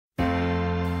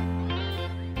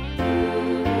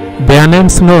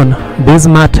names known, these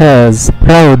martyrs,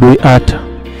 proud we utter.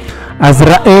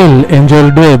 Azrael,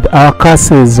 angel death, our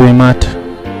curses we mutter.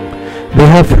 They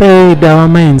have frayed our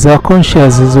minds, our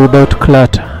conscience is without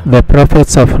clutter. The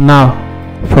prophets of now,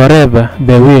 forever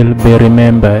they will be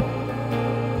remembered.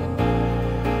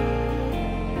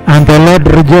 And the Lord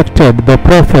rejected the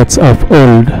prophets of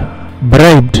old,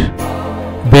 bribed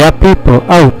their people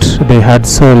out they had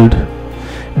sold.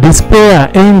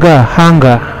 Despair, anger,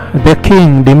 hunger, the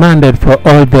king demanded for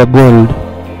all their gold.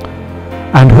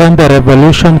 And when the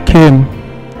revolution came,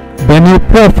 the new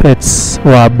prophets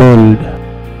were bold.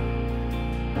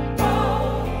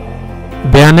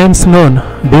 Their names known,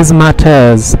 these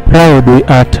martyrs, proud we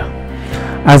utter.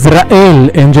 Azrael,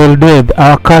 angel death,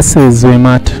 our curses we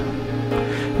mutter.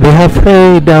 They have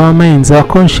frayed our minds, our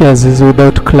conscience is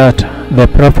without clutter. The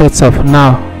prophets of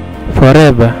now,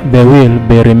 forever they will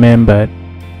be remembered.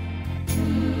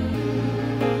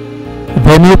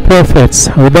 The new prophets,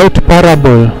 without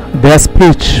parable, their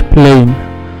speech plain.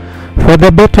 For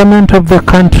the betterment of the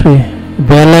country,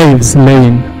 their lives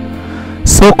lain.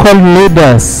 So-called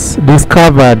leaders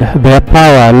discovered their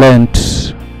power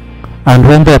lent, and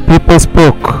when their people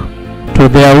spoke, to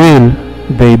their will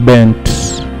they bent.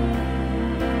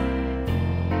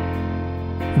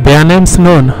 Their names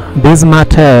known, these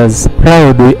martyrs,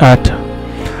 proud we utter.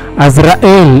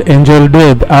 Azrael, angel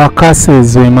death, our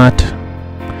curses we mutter.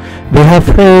 They have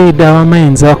frayed our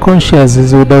minds, our conscience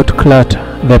is without clutter.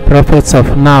 The prophets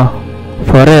of now,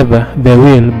 forever they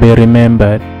will be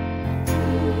remembered.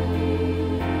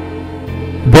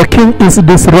 The king is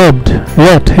disrobed,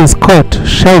 yet his court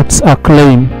shouts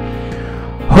acclaim.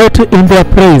 Hot in their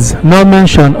praise, no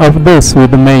mention of those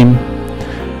with maim.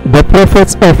 The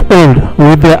prophets of old,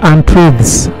 with their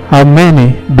untruths, have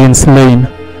many been slain.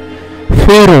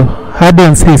 Pharaoh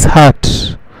hardens his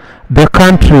heart, the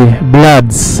country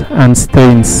bloods and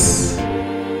stains.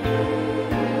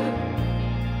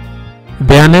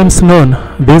 Their names known,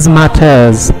 these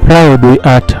martyrs, proud we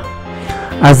utter.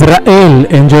 Azrael,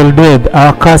 angel death,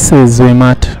 our curses we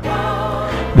mutter.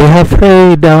 They have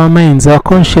frayed our minds, our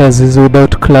conscience is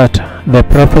without clutter. The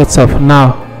prophets of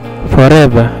now,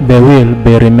 forever they will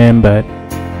be remembered.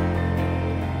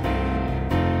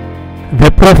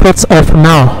 The prophets of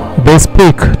now, they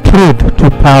speak truth to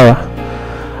power.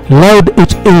 Loud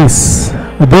it is,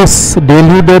 those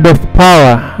deluded of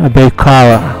power they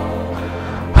cower.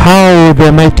 How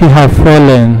the mighty have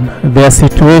fallen, their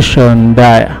situation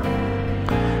dire.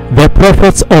 The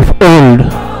prophets of old,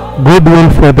 goodwill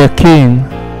for the king,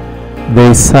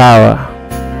 they sour.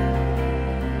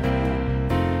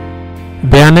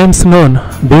 Their names known,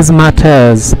 these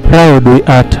martyrs, proud we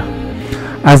utter.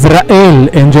 Azrael,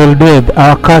 angel death,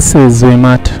 our curses we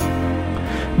mutter.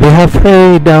 They have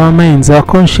frayed our minds, our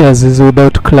conscience is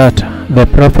without clutter. The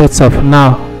prophets of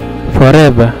now,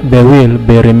 forever they will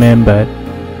be remembered.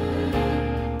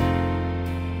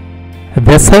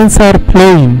 The signs are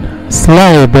plain,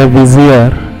 sly the vizier,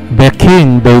 the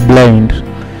king they blind.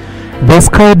 The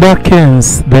sky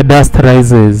darkens, the dust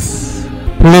rises,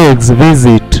 plagues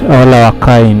visit all our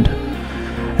kind.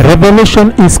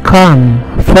 Revolution is come,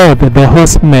 forth the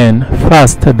horsemen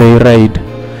fast they ride.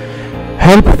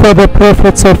 Help for the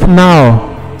prophets of now,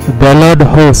 the Lord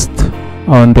host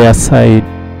on their side.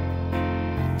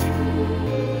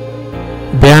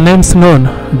 Their names known,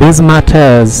 these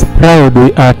martyrs, proud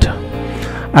we utter.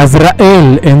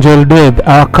 Azrael, angel death,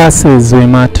 our curses we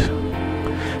mutter.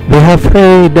 They have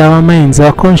frayed our minds,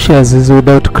 our conscience is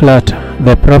without clutter.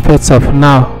 The prophets of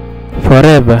now,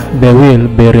 forever they will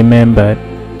be remembered.